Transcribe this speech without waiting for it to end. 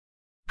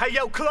Hey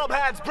yo, club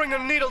hats, bring the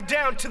needle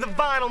down to the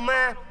vinyl,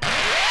 man.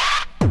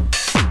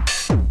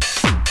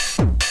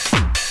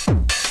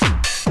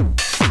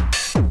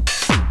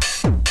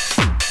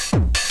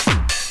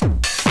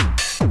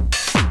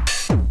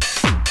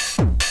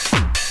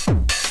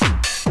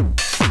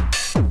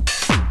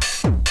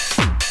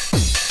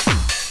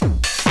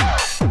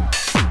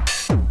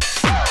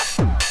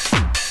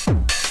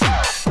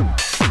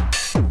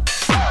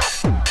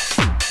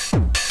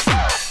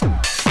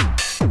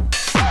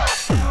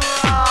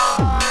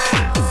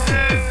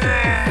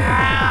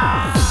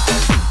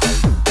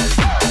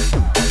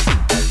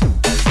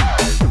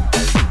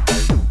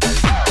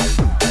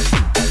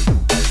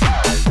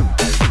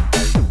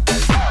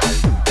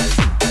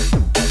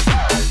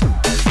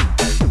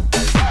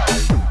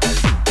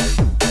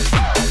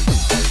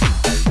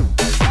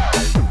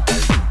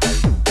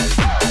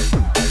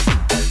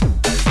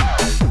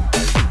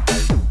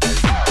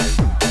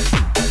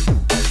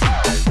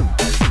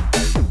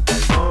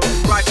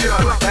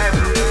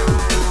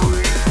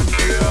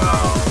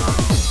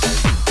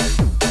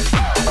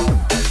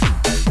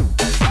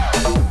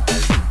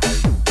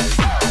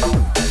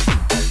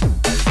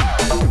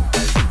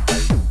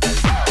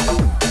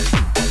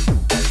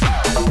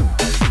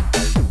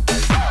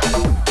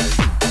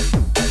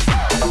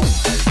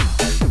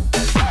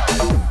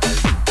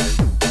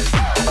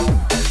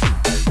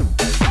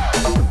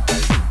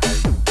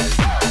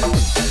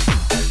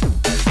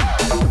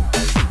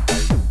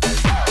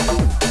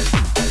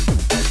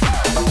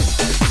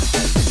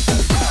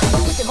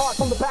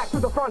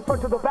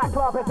 Front to the back,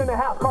 club heads in the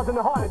house, causing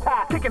a heart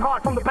attack. Kicking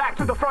hard from the back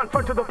to the front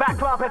to the back,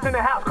 club heads in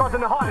the house,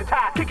 causing a heart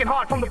attack. Kicking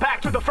hard from the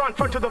back to the front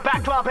to the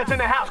back, club heads in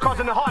the house,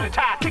 causing a heart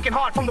attack. Kicking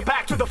hard from the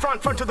back to the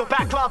front to the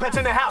back, club heads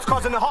in the house,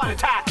 causing a heart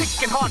attack.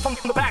 Kicking hard from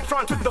the back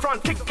front to the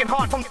front, kicking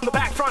hard from the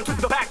back front to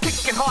the back,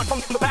 kicking hard from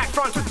the back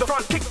front to the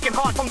front, kicking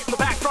hard from the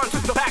back front to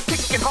the back,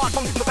 kicking hard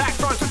from the back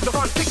front to the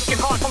front, kicking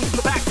hard from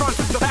the back front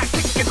to the back,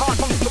 kicking hard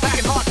from the back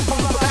and hard from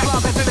the back,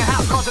 club heads in the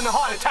house, causing a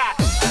heart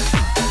attack.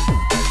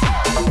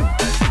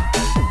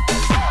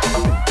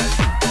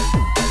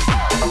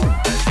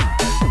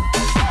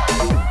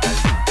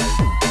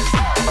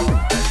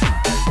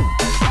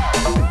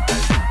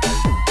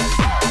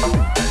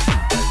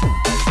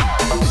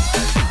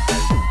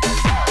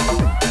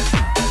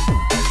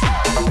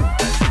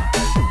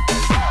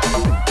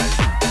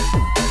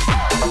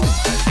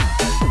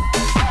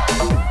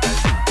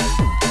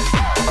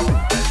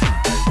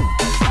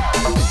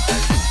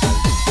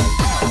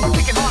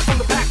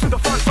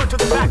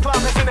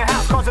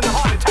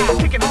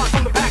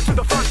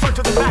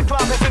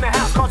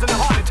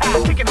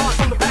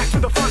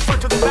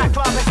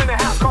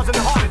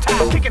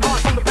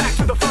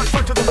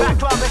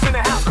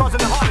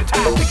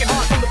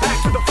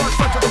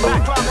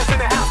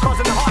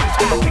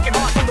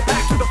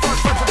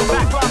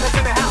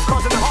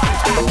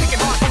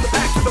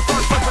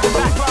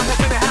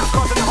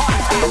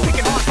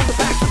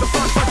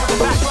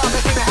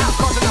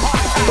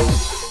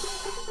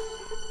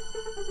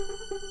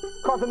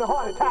 Causing a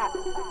heart attack.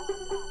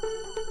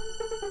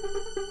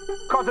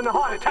 Causing a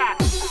heart attack.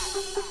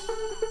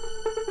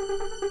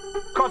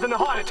 Causing a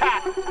heart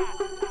attack.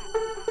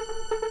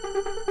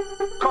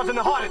 Causing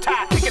a heart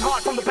attack. Kicking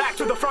hard from the back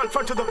to the front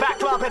to the back,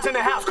 club heads in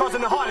the house,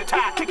 causing a heart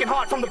attack. Kicking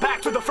hard from the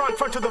back to the front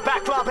to the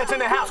back, club heads in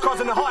the house,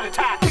 causing a heart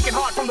attack. Kicking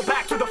hard from the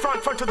back to the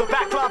front to the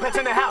back, club heads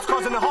in the house,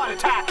 causing a heart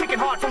attack. Kicking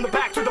hard from the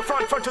back to the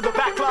front to the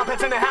back, club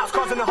heads in the house,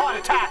 causing a heart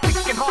attack.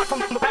 Kicking hard from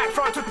the back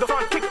front to the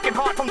front, kicking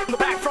hard from the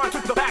back front to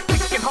the back,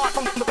 kicking hard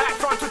from the back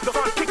front to the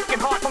front, kicking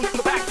hard from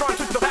the back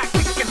front to the back,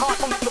 kicking hard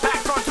from the back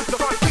front to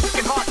the front, kicking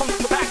hard from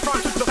the back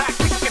front to the back,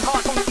 kicking hard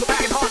from the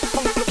back and hard from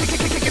the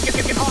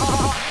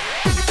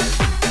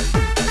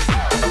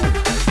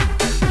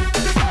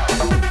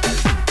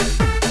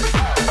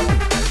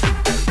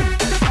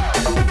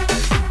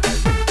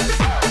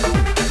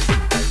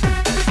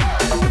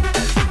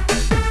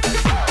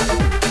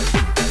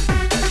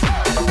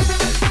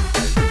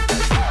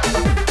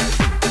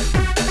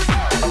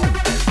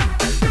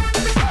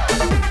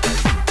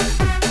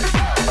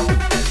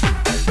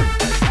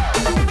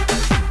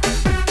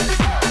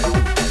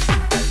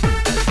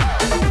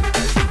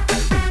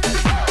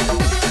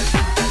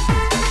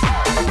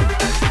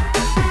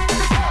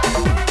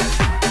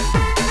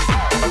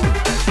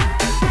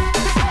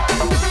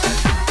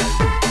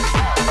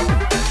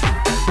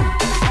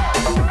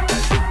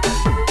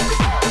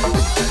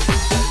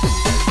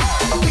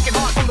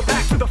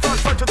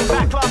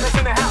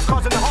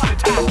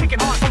kicking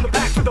hard.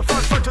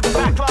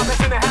 Club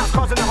heads in the house,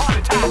 causing a heart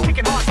attack.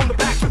 Kicking hard from the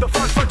back to the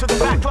front to the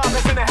back, club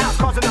heads in the